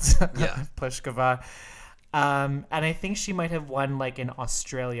bageled Pliskova. And I think she might have won in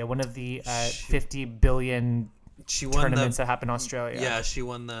Australia, one of the 50 billion tournaments that happen in Australia. Yeah, she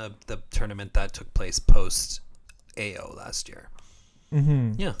won the tournament that took place post AO last year.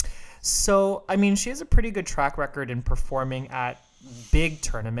 Mm-hmm. Yeah. So, she has a pretty good track record in performing at big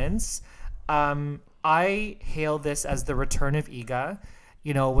tournaments. I hail this as the return of Iga.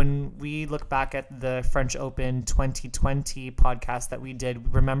 When we look back at the French Open 2020 podcast that we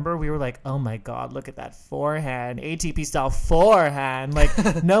did, remember we were like, oh my God, look at that forehand, ATP style forehand.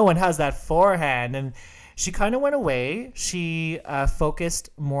 No one has that forehand. And she kind of went away. She focused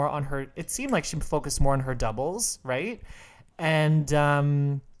more on it seemed like she focused more on her doubles, right?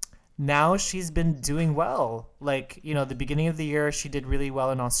 And now she's been doing well. Like, the beginning of the year, she did really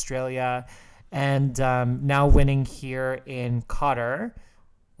well in Australia, and now winning here in Qatar,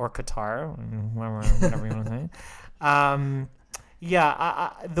 or Qatar, whatever you want to say.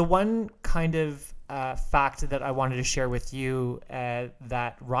 The one kind of fact that I wanted to share with you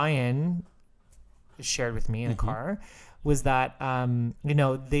that Ryan shared with me in a car was that,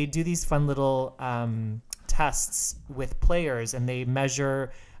 they do these fun little tests with players, and they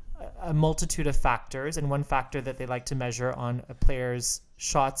measure a multitude of factors. And one factor that they like to measure on a player's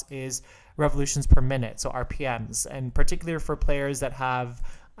shots is revolutions per minute, so RPMs, and particularly for players that have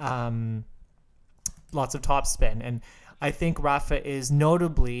lots of topspin. And I think Rafa is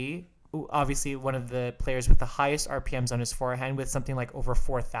notably, obviously, one of the players with the highest RPMs on his forehand, with something like over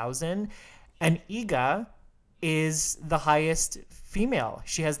 4,000. And Iga is the highest female.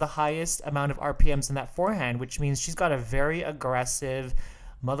 She has the highest amount of RPMs in that forehand, which means she's got a very aggressive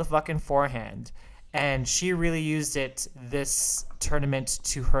motherfucking forehand. And she really used it this tournament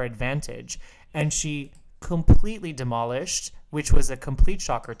to her advantage. And she completely demolished, which was a complete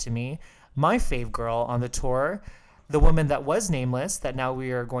shocker to me, my fave girl on the tour, the woman that was nameless, that now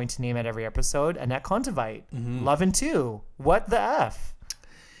we are going to name at every episode, Annette Kontaveit. Love and two. What the F?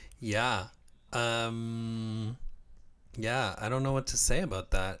 Yeah. I don't know what to say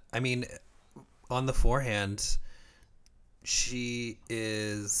about that. I mean, on the forehand, she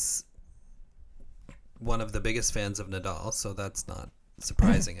is one of the biggest fans of Nadal, so that's not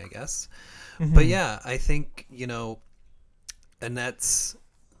surprising, I guess. But yeah, I think, Annette's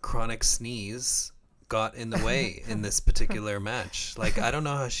chronic sneeze got in the way in this particular match. Like, I don't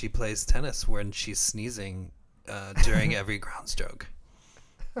know how she plays tennis when she's sneezing during every ground stroke.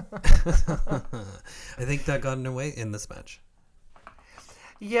 I think that got in her way in this match.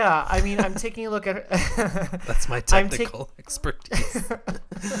 Yeah, I mean, I'm taking a look at her. That's my technical expertise.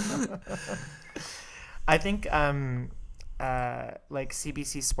 I think like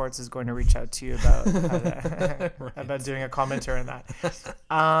CBC Sports is going to reach out to you about right. about doing a commentary on that.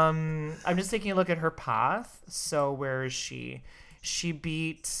 I'm just taking a look at her path. So where is she? She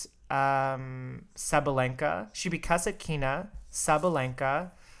beat Sabalenka. She beat Kasatkina,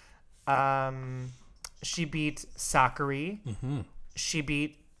 Sabalenka. She beat Sakkari. She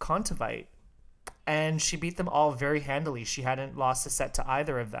beat Kontaveit. And she beat them all very handily. She hadn't lost a set to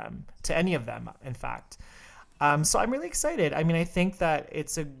either of them, to any of them, in fact. So I'm really excited. I mean, I think that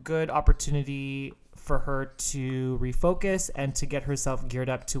it's a good opportunity for her to refocus and to get herself geared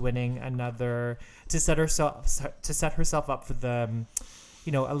up to winning another, to set herself up for the,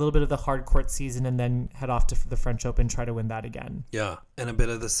 a little bit of the hard court season, and then head off to the French Open, try to win that again. Yeah, and a bit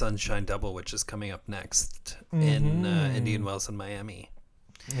of the Sunshine Double, which is coming up next in Indian Wells and Miami.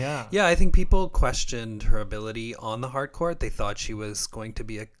 Yeah, I think people questioned her ability on the hard court. They thought she was going to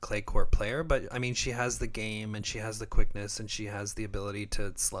be a clay court player, but I mean, she has the game and she has the quickness and she has the ability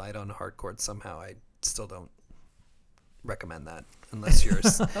to slide on hard court somehow. I still don't recommend that unless you're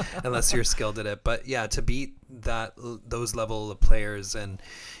skilled at it. But yeah, to beat those level of players and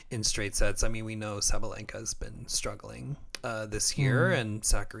in straight sets, I mean, we know Sabalenka has been struggling this year, and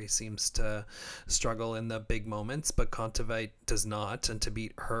Sakkari seems to struggle in the big moments, but Kontaveit does not, and to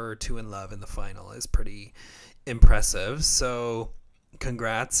beat her 2-love in the final is pretty impressive. So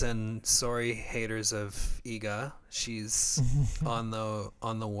congrats, and sorry haters of Iga, she's on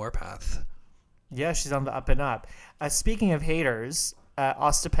the warpath. Yeah, she's on the up and up. Speaking of haters,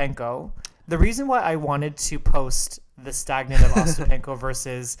 Ostapenko. The reason why I wanted to post the stagnant of Ostapenko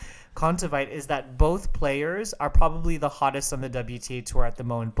versus Kontaveit is that both players are probably the hottest on the WTA Tour at the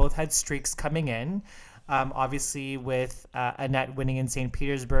moment. Both had streaks coming in. Obviously, with Annette winning in St.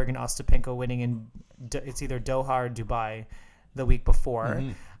 Petersburg and Ostapenko winning in it's either Doha or Dubai the week before.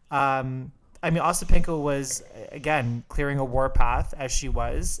 I mean, Ostapenko was, again, clearing a warpath as she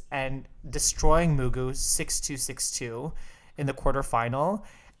was and destroying Mugu 6-2, 6-2 in the quarterfinal.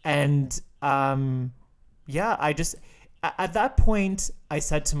 And at that point, I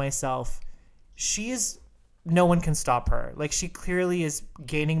said to myself, no one can stop her. Like, she clearly is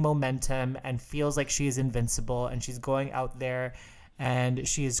gaining momentum and feels like she is invincible, and she's going out there and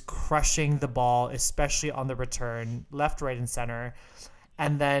she is crushing the ball, especially on the return, left, right, and center.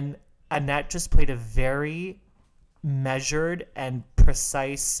 And then Annette just played a very measured and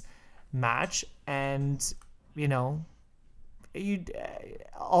precise match, and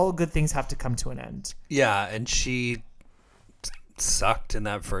all good things have to come to an end. Yeah, and she sucked in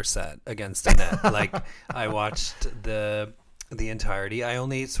that first set against Annette. Like, I watched the entirety. I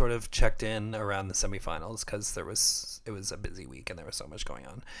only sort of checked in around the semifinals because it was a busy week and there was so much going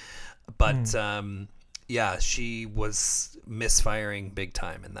on. But yeah, she was misfiring big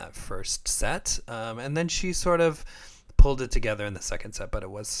time in that first set. And then she sort of pulled it together in the second set, but it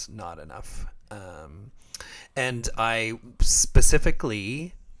was not enough. And I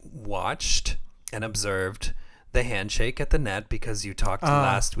specifically watched and observed the handshake at the net because you talked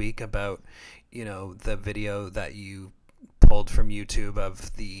last week about, the video that you pulled from YouTube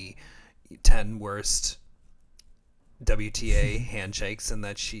of the 10 worst WTA handshakes, and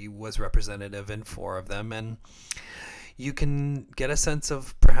that she was representative in 4 of them. And you can get a sense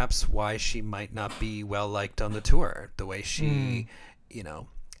of perhaps why she might not be well liked on the tour, the way she,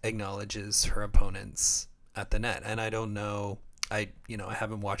 acknowledges her opponents at the net. And I don't know, I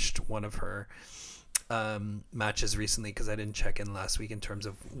haven't watched one of her matches recently because I didn't check in last week in terms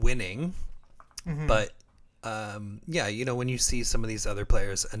of winning. Mm-hmm. But when you see some of these other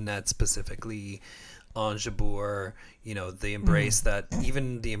players, Annette specifically, Ons Jabeur, the embrace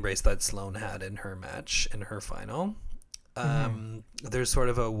that Sloane had in her match, in her final. There's sort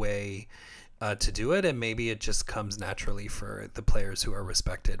of a way to do it, and maybe it just comes naturally for the players who are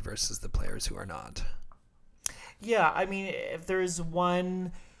respected versus the players who are not. Yeah, I mean, if there's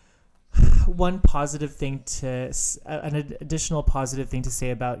one positive thing an additional positive thing to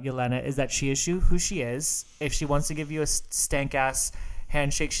say about Yelena is that she is who she is. If she wants to give you a stank ass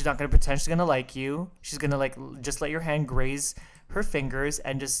handshake, she's not going to pretend she's going to like you. She's going to just let your hand graze her fingers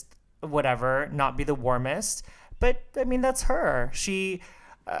and just whatever, not be the warmest. But I mean, that's her. She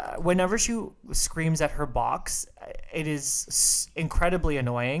whenever she screams at her box, it is incredibly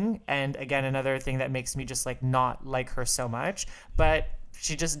annoying. And again, another thing that makes me just not like her so much. But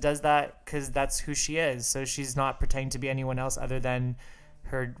she just does that because that's who she is. So she's not pretending to be anyone else other than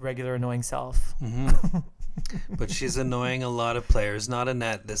her regular annoying self. Mm-hmm. But she's annoying a lot of players. Not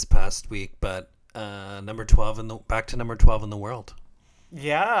Annette this past week, but number 12 back to number 12 in the world.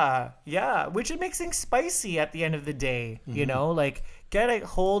 Yeah, which it makes things spicy at the end of the day. Mm-hmm. Get a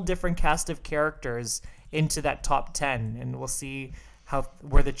whole different cast of characters into that top 10, and we'll see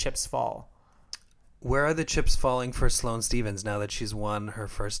where the chips fall. Where are the chips falling for Sloane Stephens now that she's won her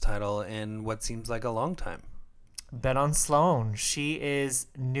first title in what seems like a long time? Bet on Sloane. She is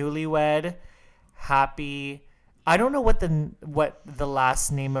newlywed, happy. I don't know what the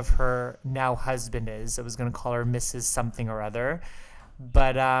last name of her now husband is. I was going to call her Mrs. something or other.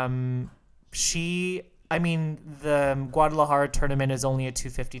 But the Guadalajara tournament is only a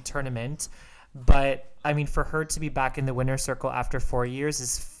 250 tournament. But, for her to be back in the winner's circle after 4 years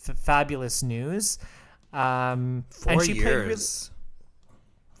is fabulous news. 4 years.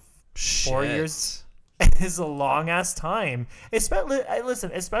 4 years is a long-ass time.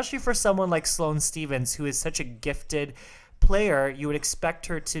 Especially for someone like Sloane Stephens, who is such a gifted player, you would expect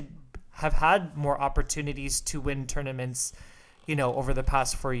her to have had more opportunities to win tournaments over the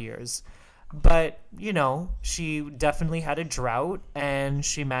past 4 years. But, she definitely had a drought, and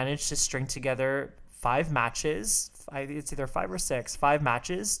she managed to string together 5 matches. It's either 5 or 6. 5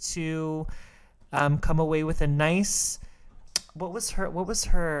 matches to come away with a nice... What was her...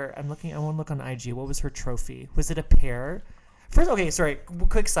 I want to look on IG. What was her trophy? Was it a pair?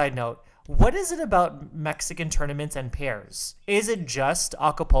 Quick side note. What is it about Mexican tournaments and pairs? Is it just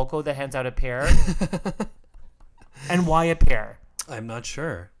Acapulco that hands out a pair? And why a pair? I'm not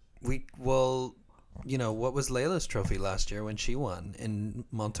sure. What was Layla's trophy last year when she won in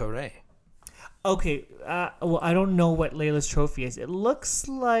Monterrey? Okay, I don't know what Layla's trophy is. It looks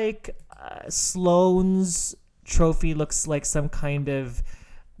like Sloane's trophy looks like some kind of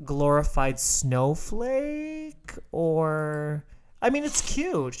glorified snowflake, or... it's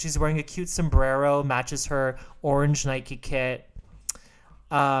cute. She's wearing a cute sombrero, matches her orange Nike kit.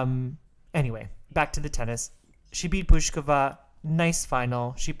 Anyway, back to the tennis. She beat Pushkova. Nice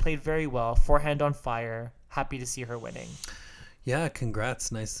final. She played very well. Forehand on fire. Happy to see her winning. Yeah,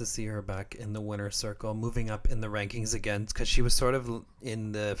 congrats. Nice to see her back in the winner's circle, moving up in the rankings again, because she was sort of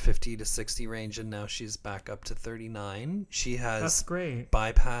in the 50 to 60 range, and now she's back up to 39. She has That's great.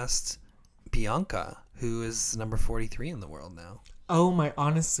 Bypassed Bianca, who is number 43 in the world now. Oh my,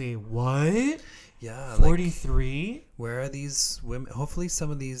 honestly, what? Yeah. 43? Where are these women? Hopefully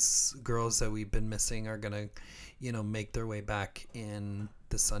some of these girls that we've been missing are going to, make their way back in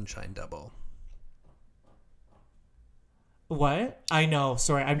the Sunshine Double. What? I know.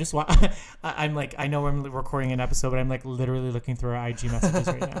 Sorry, I'm just... I'm I know I'm recording an episode, but I'm literally looking through our IG messages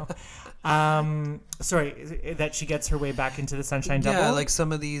right now. Sorry, that she gets her way back into the Sunshine Double? Yeah,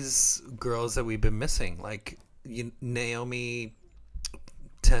 some of these girls that we've been missing. Naomi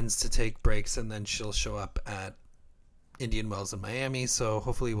tends to take breaks, and then she'll show up at Indian Wells in Miami. So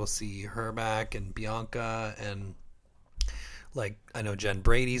hopefully we'll see her back, and Bianca, and Like, I know Jen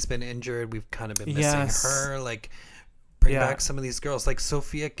Brady's been injured. We've kind of been missing Yes. her. Like, bring Yeah. back some of these girls. Like,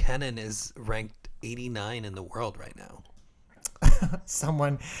 Sophia Kennan is ranked 89 in the world right now.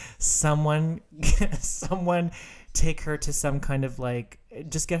 someone take her to some kind of like,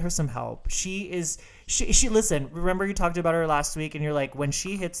 just get her some help. She listen, remember you talked about her last week, and you're like, when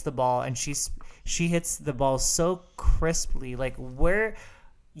she hits the ball and she hits the ball so crisply, like, where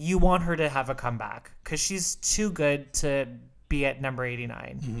you want her to have a comeback, because she's too good to be at number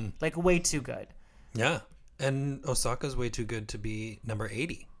 89. Like, way too good. Yeah. And Osaka's way too good to be number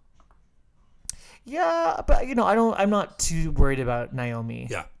 80. Yeah, but I'm not too worried about Naomi.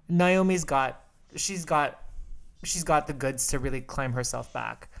 Yeah. Naomi's she's got the goods to really climb herself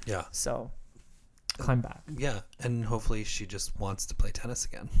back. Yeah. So climb back. Yeah. And hopefully she just wants to play tennis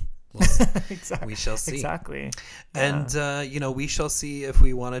again. We'll see. Exactly. We shall see. Exactly. And, we shall see if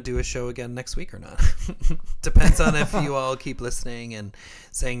we want to do a show again next week or not. Depends on if you all keep listening and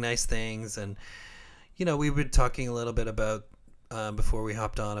saying nice things. And, we were talking a little bit about, before we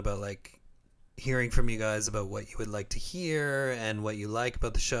hopped on, about like hearing from you guys about what you would like to hear and what you like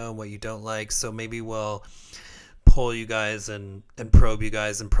about the show and what you don't like. So maybe we'll poll you guys and probe you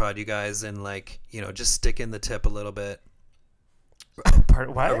guys and prod you guys and like, just stick in the tip a little bit.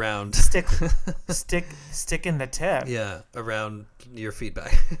 What? Around stick in the tip. Yeah, around your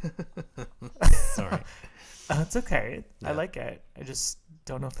feedback. Sorry. It's okay. Yeah. I like it. I just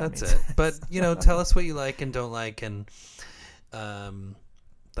don't know if that that's makes it. sense. But tell us what you like and don't like, and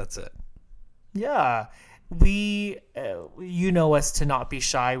that's it. Yeah. We know us to not be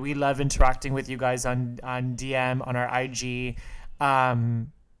shy. We love interacting with you guys on DM, on our IG.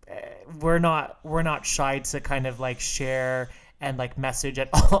 We're not shy to kind of like share and like message at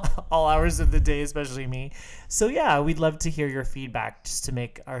all hours of the day, especially me. So yeah, we'd love to hear your feedback just to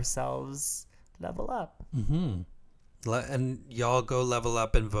make ourselves level up. Mm-hmm. And y'all go level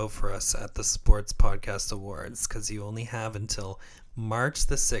up and vote for us at the Sports Podcast Awards, because you only have until March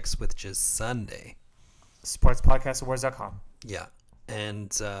the 6th, which is Sunday. SportsPodcastAwards.com. Yeah.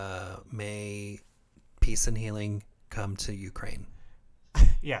 And may peace and healing come to Ukraine.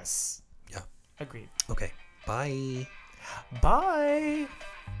 Yes. Yeah. Agreed. Okay. Bye. Bye.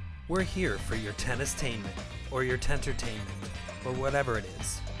 We're here for your tennis-tainment or your tentertainment or whatever it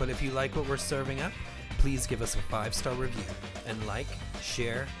is. But if you like what we're serving up, please give us a 5-star review and like,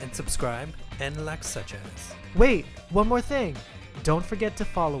 share, and subscribe, and like such as. Wait, one more thing. Don't forget to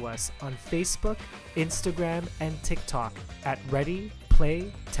follow us on Facebook, Instagram, and TikTok at Ready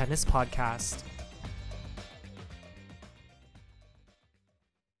Play Tennis Podcast.